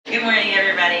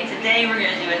everybody. Today we're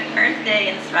going to do an Earth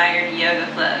Day inspired yoga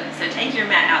flow. So take your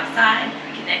mat outside,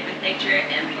 connect with nature,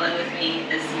 and flow with me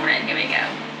this morning. Here we go.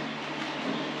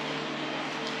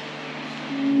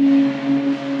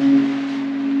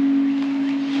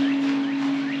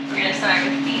 We're going to start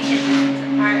with feet hip distance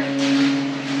apart.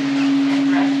 And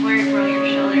breath work, roll your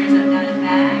shoulders up, down, and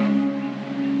back.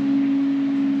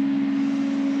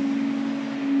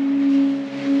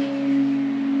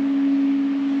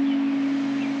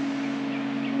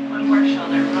 One more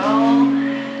shoulder roll.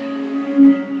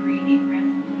 And 3 deep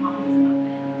breaths, palms open.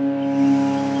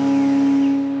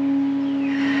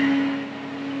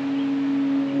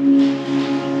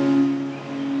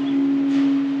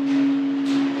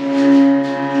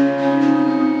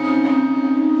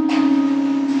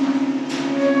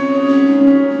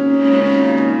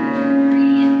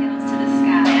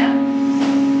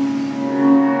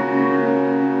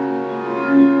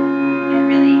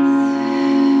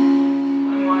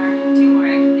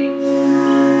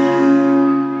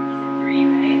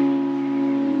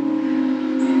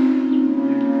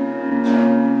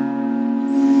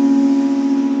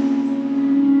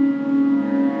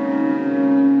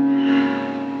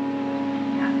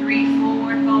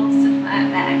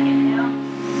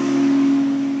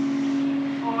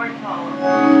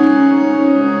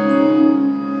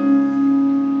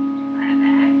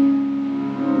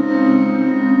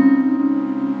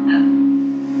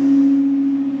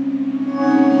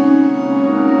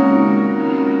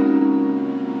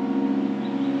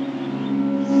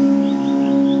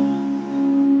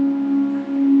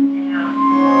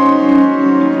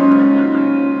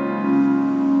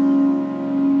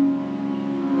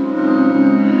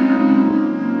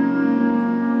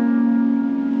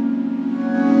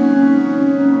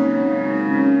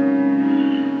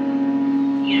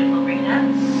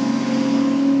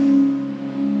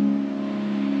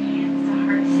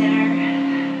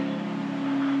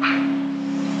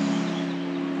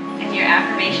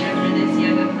 Affirmation for this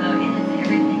yoga flow is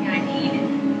everything I need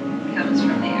comes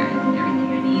from the earth. Everything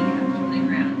I need comes from the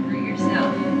ground, through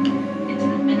yourself, into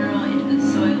the mineral, into the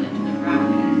soil, into the rock.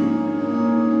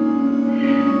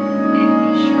 And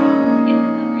be strong in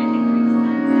the Granting Greek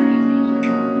sun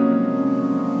salutation.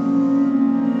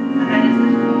 So that is the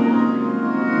full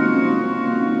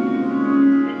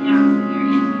vinyasa here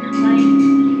into your plank,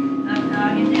 up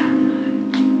dog and down dog.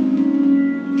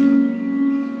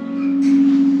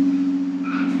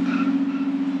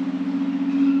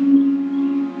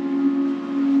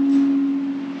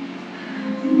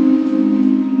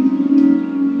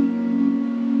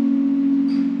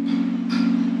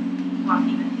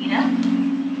 Walking the feet up.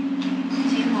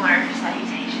 2 more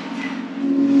salutations.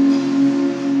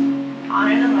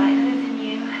 Honor the light that is in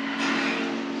you.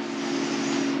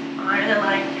 Honor the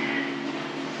light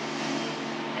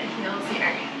that heals the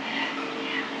earth.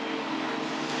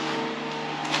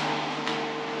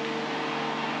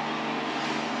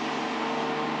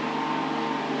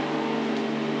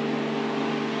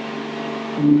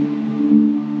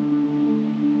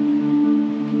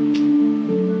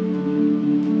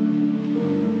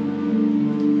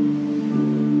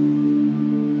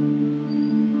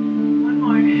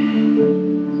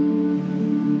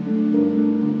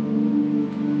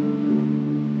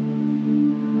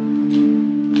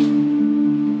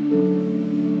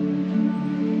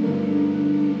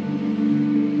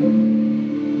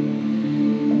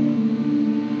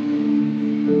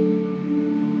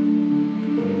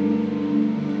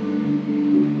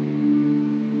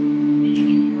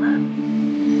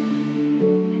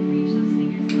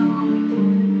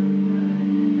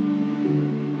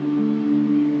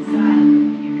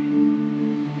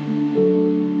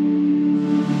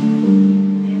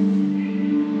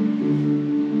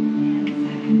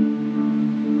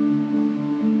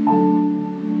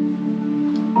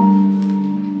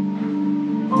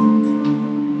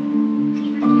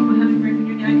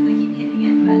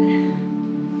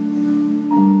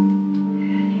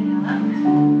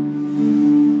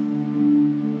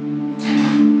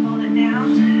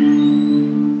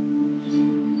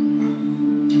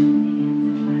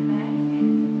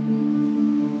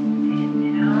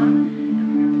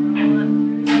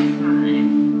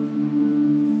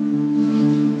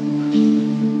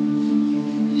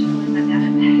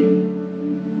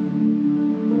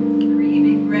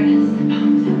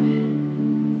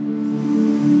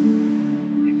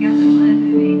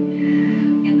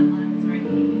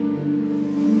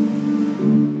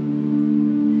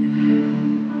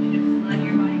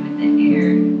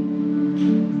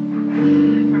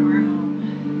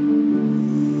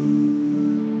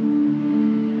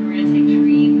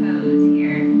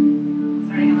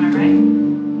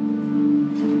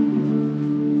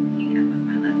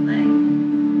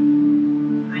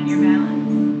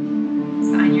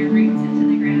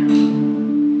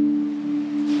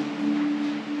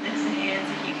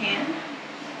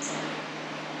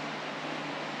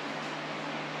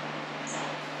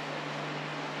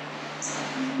 Step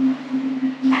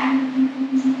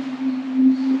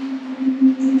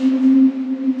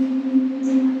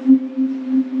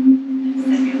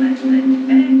your left foot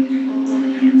back and pull the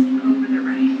hands over the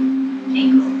right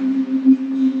ankle.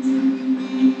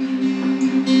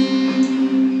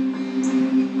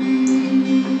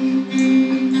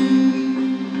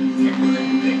 Step the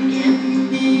left foot in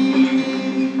and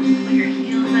pull your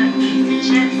heels up, knees to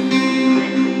chest,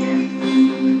 lift the hips,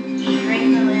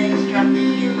 straighten the legs, drop the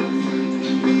heels.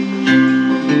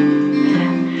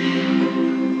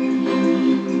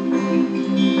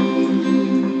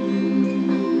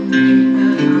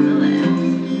 Both on the left.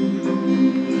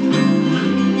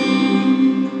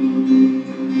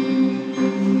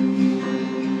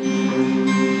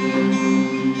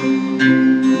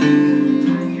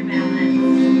 Find your balance.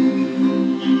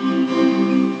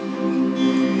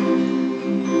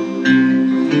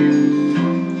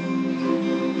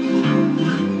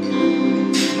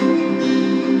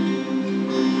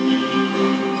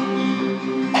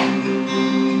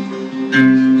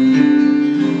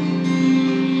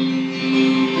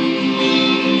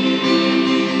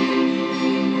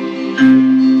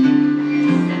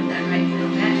 Step that right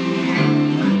foot back.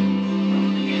 Pull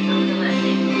the hands over the left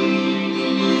ankle.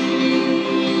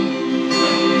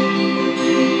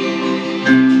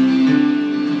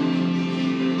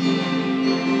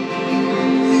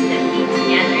 Step feet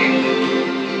together.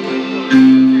 Pull the heels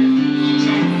up, knees to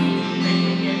chest, lift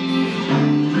the hips,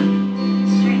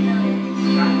 straighten the legs,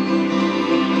 drop the hips.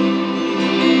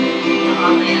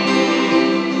 All in.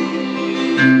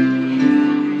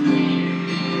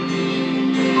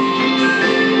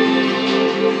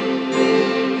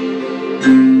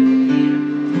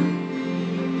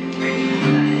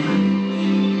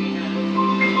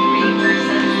 Reverse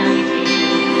sun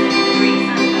salutation. Three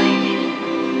sun salutation.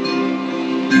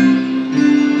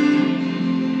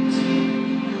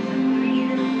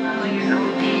 Breathe and flow at your own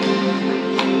pace.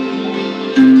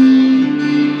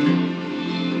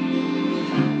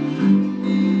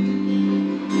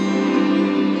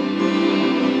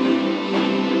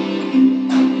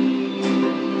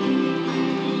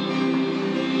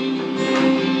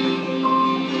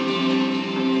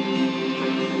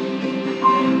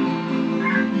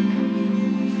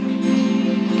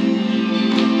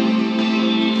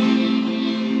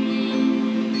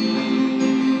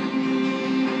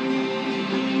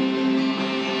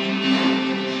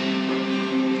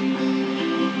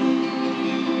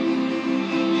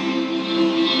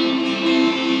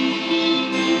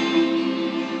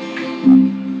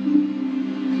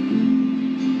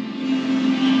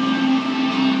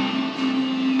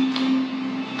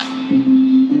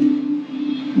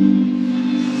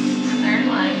 Third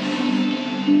one.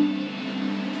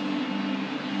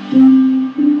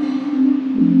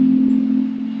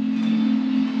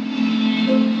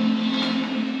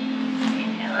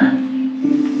 Inhale up.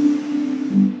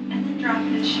 And then drop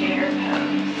the chair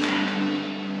pose.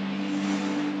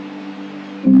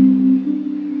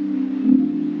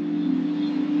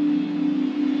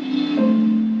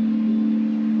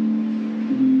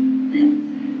 Lift.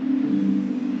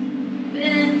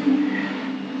 Bend.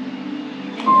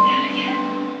 And down again.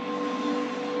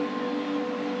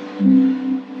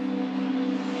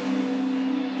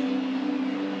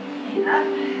 And up.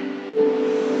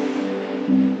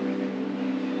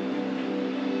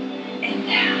 And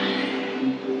down.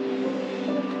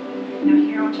 Now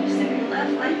here, I want you to step your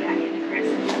left leg back into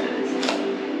crescent pose.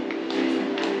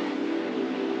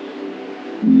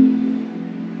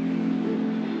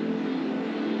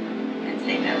 And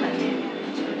take that left hand down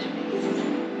into a twist.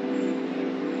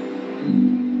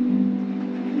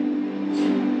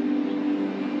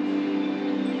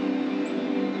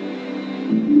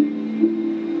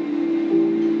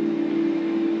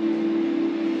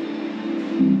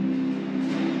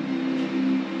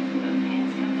 Both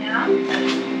hands come down.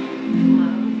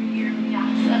 Flow over your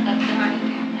vinyasa up the right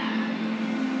hand.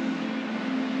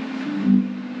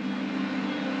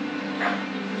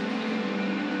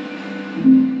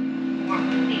 Warm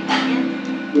the feet in.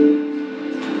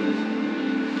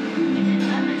 And then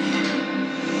up.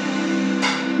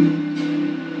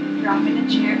 Drop in a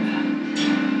chair pose.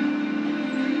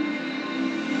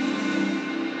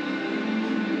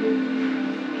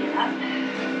 Get up.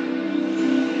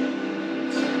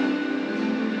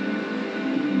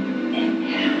 And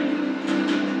down.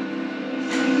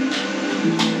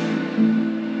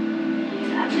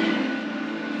 Get up.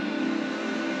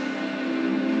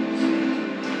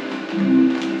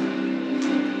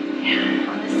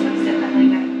 On this one, step that leg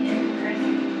back in,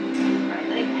 crescent. Right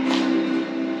leg.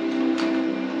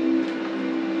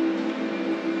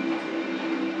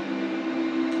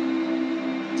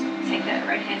 take that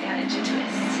right hand down into twist.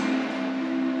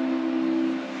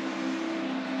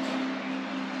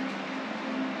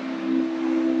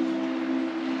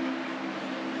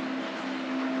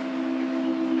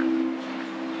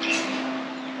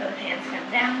 Both hands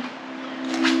come down.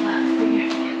 Up through your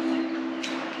hands.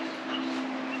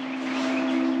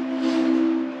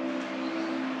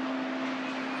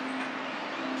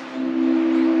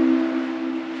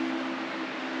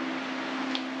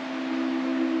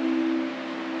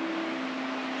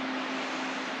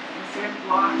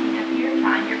 Walking up here,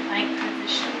 find your plank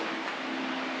position.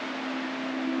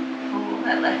 Pull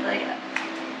that left leg up.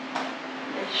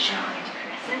 Lift strong into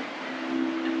crescent.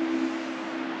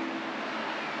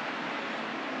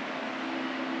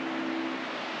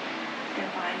 Then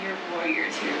find your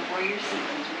warriors here, warrior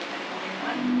sequence. We're going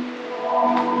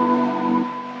one.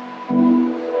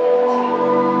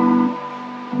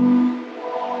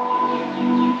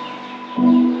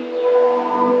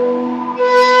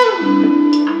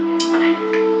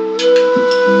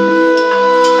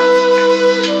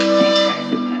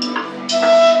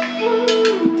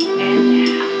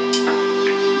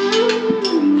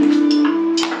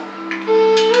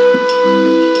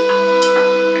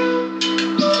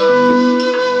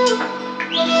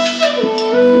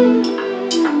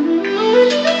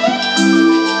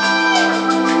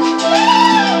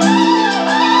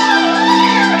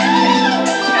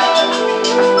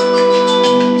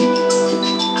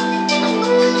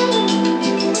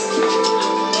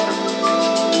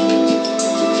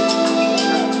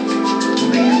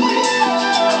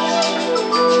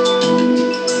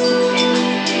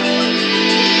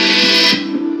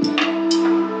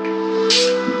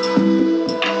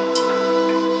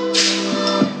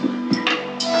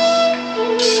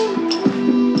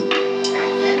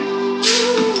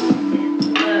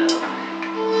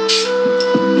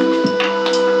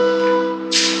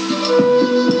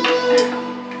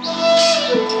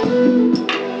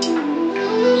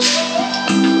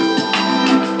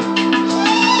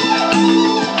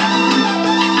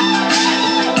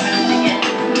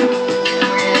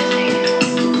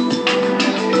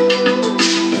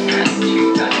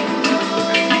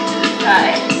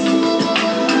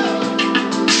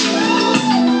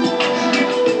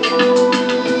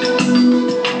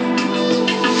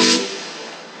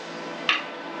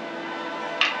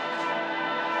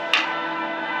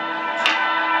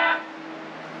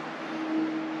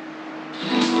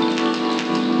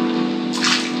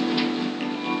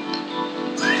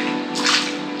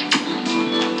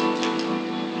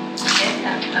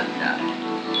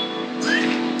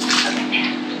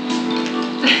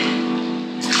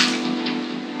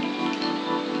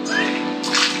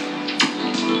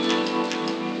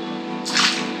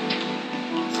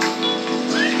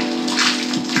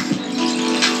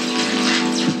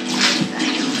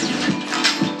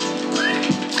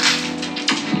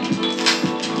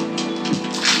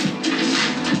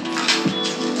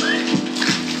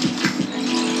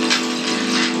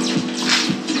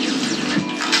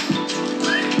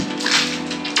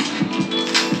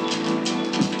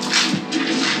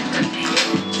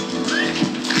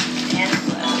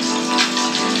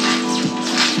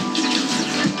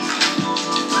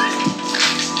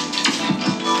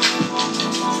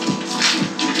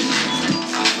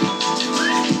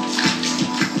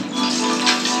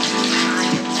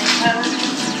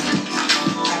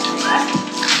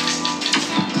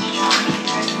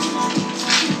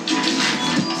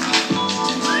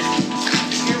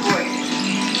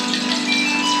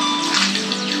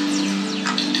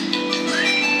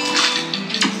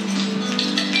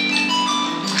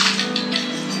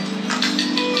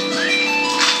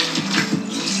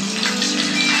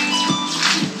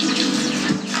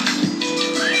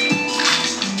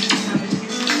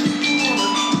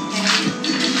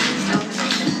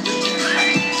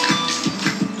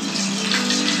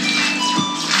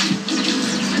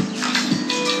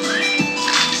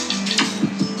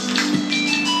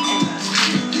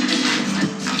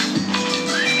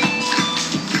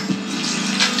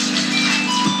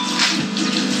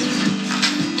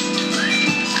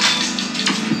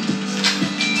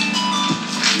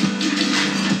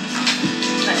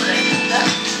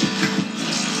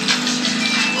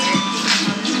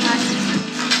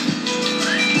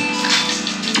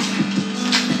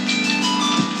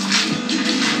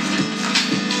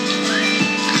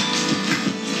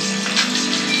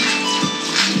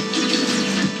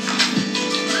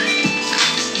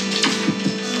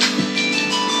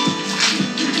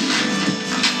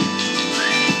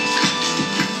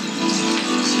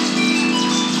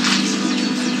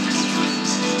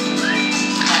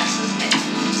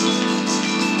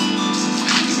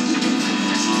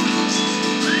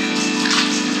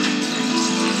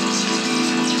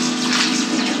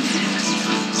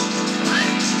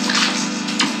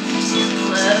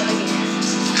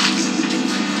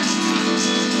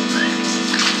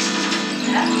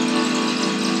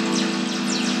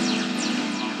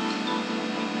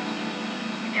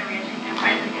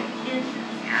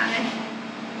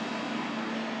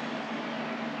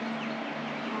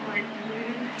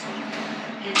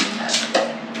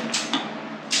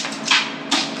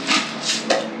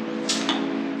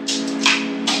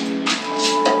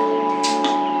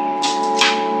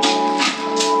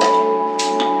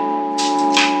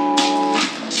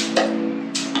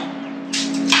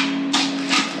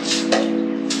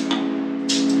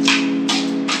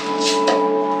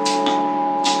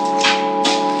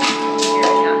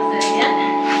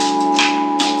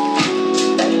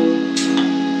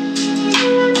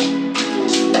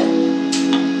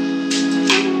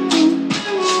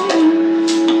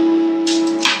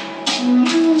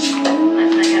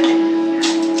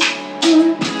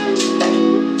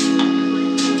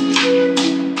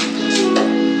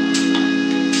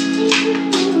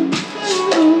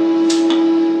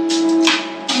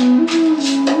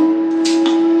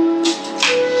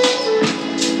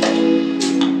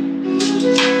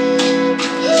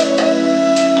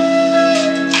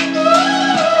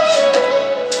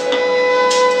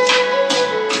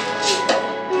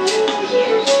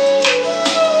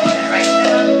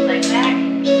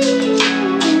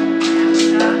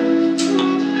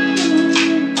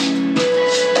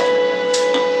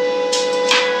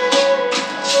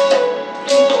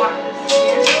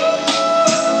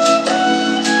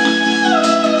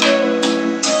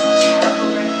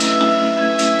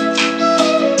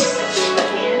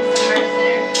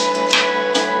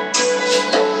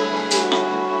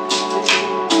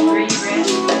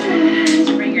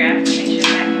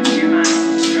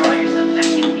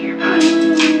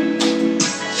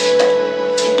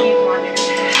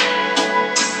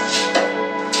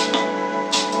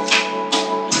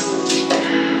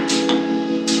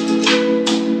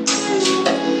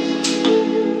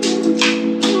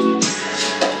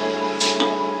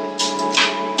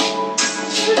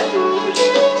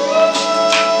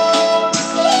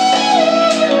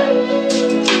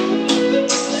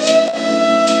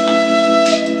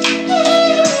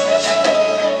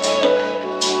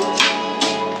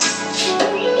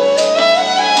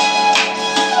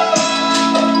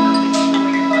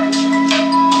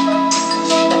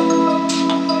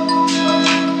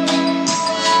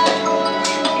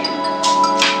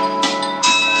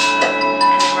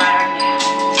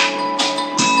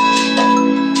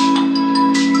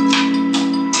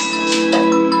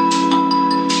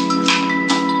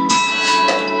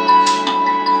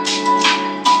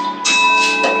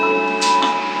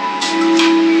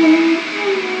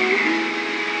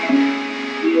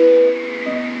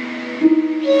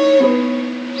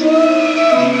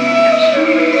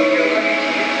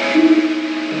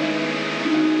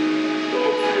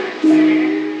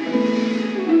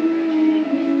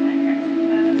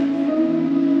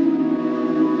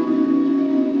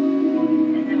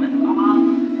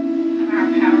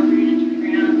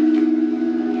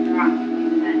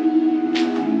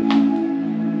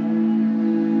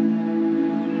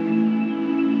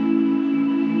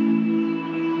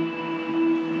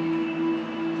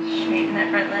 Straighten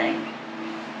that front leg.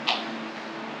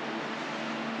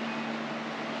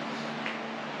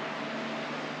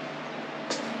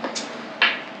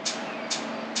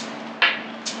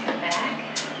 Go back.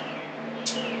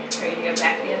 Ready to go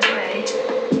back the other way.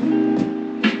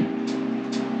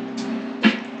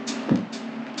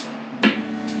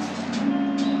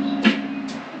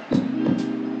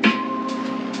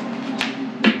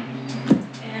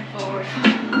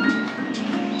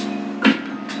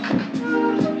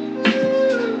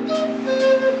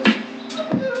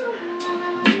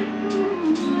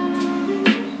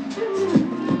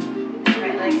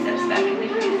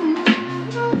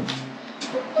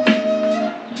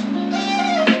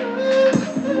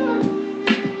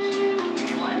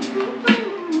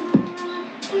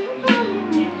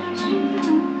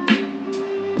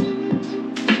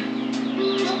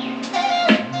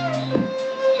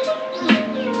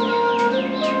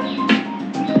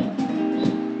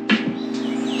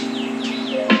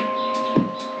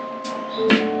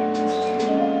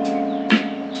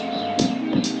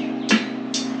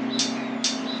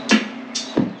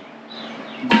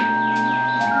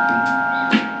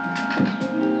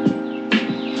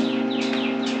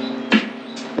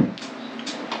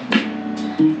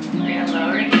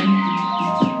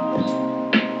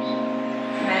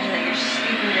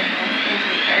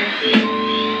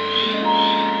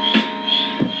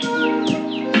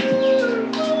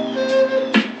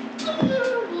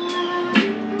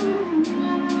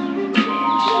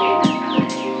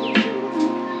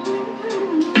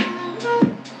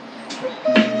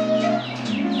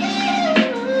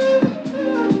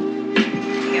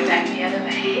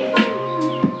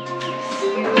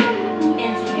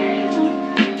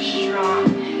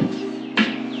 Strong.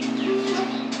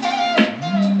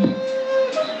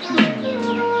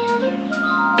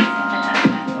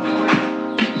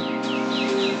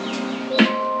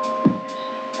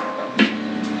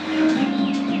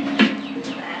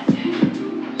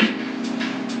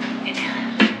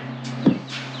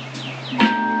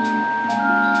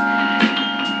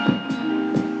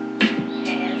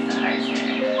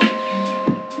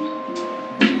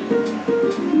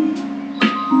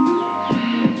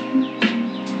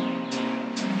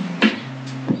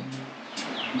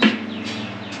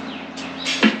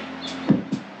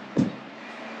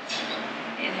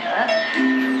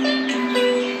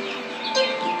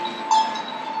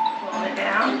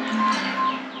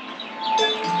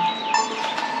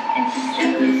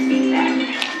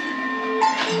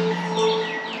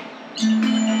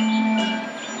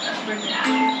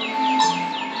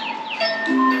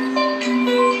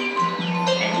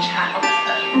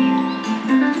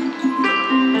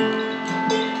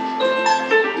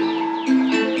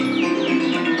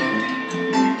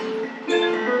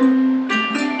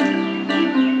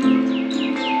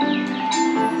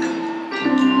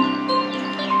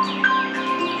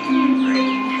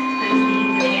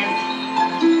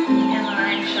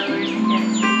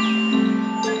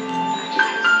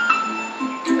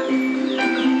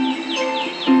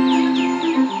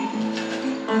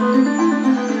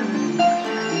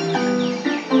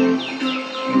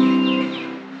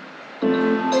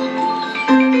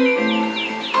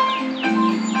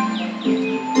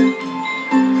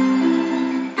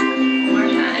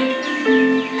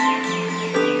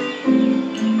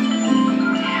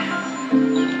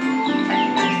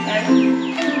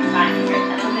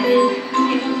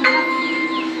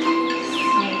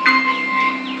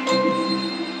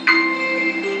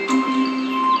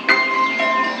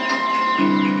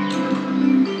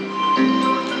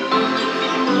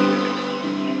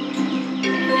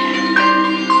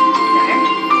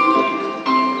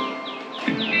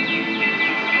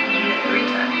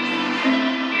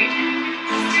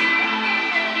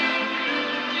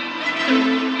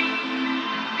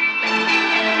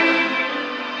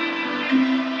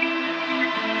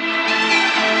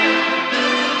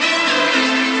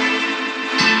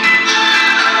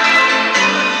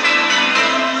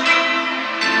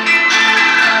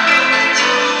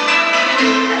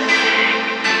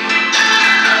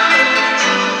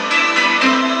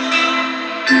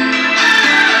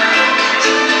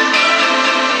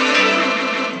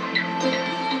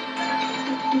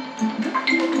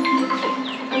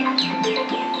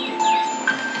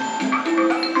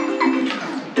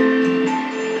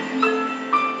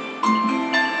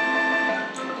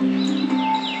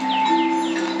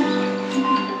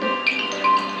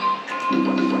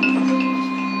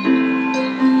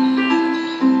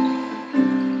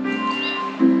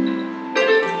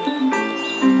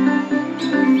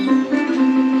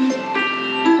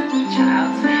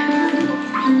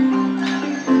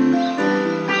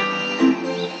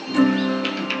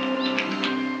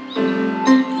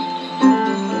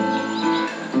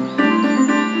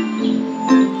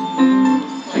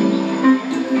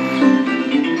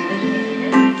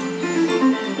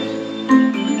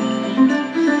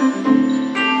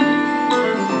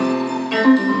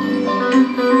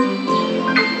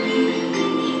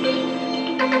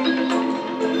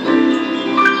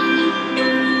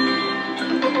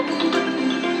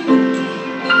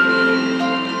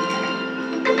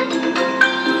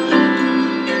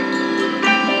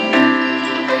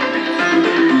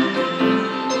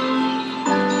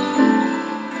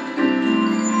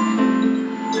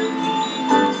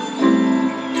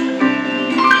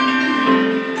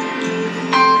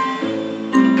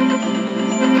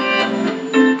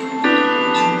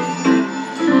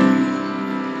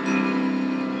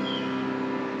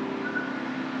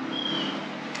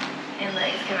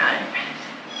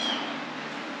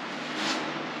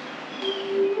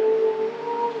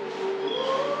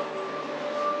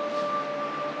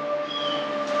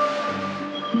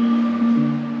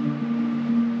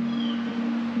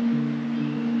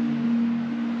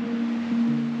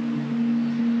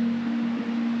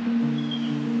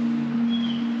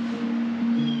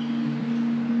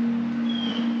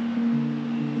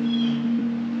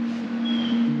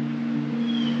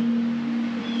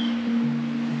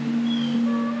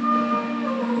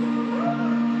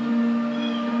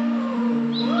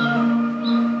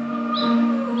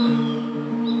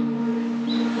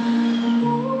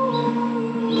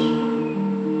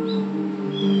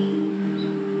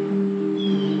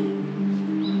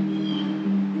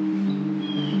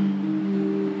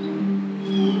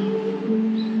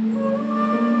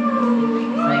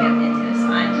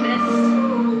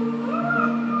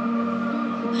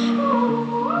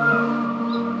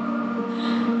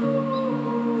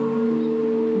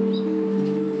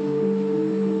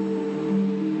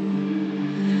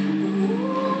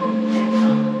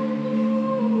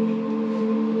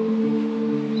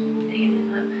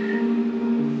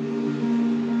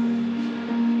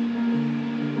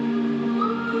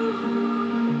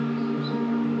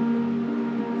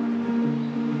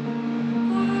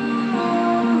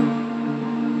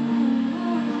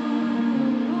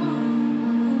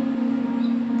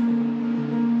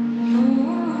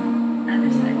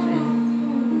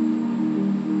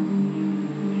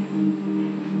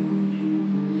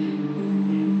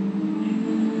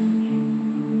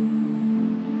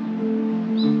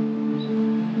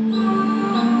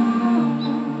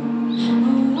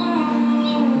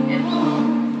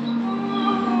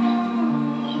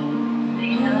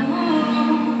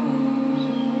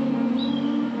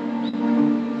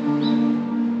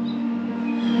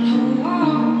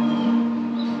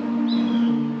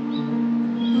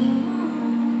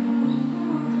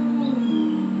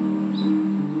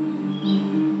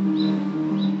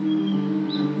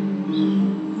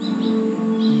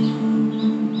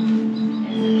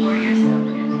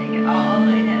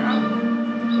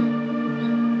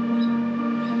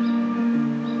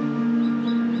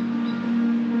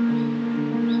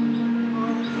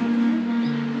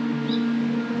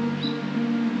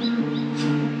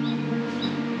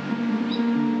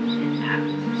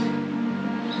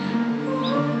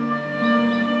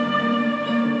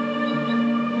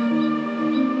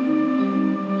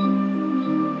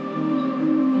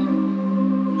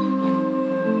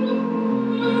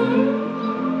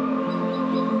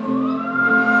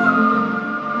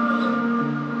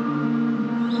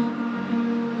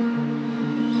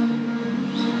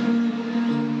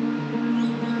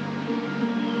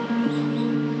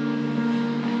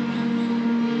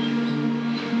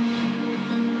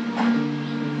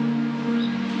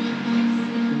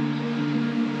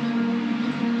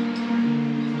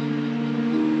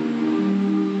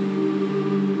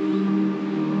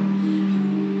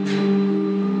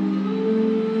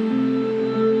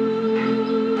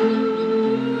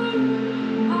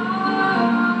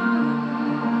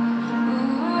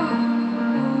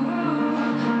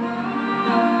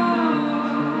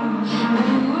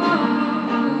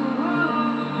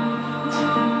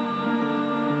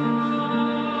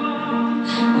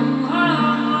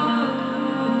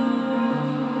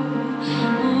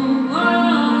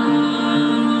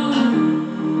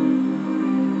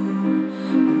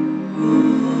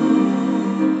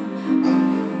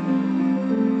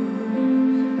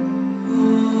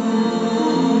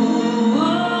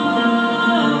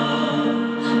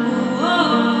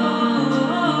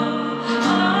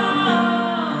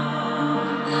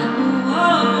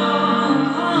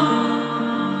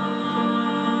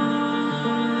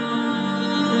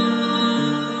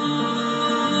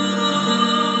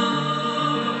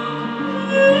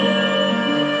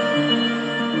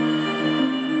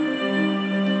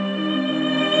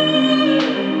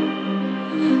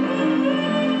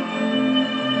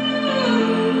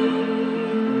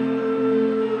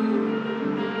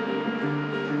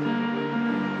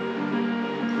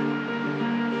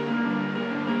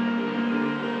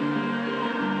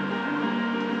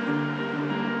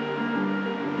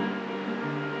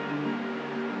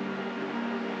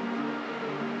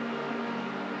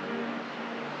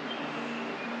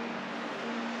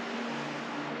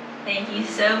 Thank you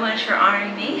so much for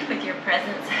honoring me with your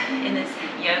presence in this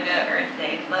Yoga Earth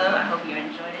Day flow. I hope you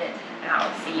enjoyed it, and I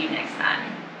will see you next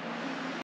time.